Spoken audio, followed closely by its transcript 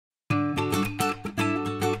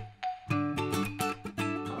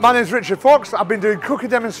My name's Richard Fox. I've been doing cooking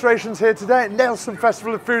demonstrations here today at Nelson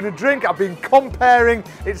Festival of Food and Drink. I've been comparing.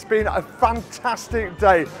 It's been a fantastic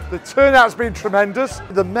day. The turnout's been tremendous.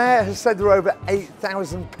 The mayor has said there are over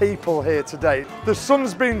 8,000 people here today. The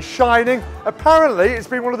sun's been shining. Apparently, it's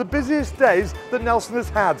been one of the busiest days that Nelson has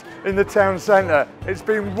had in the town centre. It's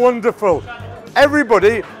been wonderful.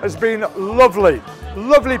 Everybody has been lovely.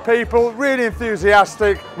 Lovely people, really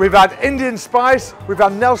enthusiastic. We've had Indian Spice, we've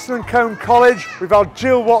had Nelson and Cone College, we've had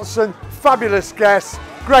Jill Watson, fabulous guests,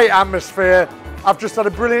 great atmosphere. I've just had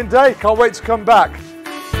a brilliant day, can't wait to come back.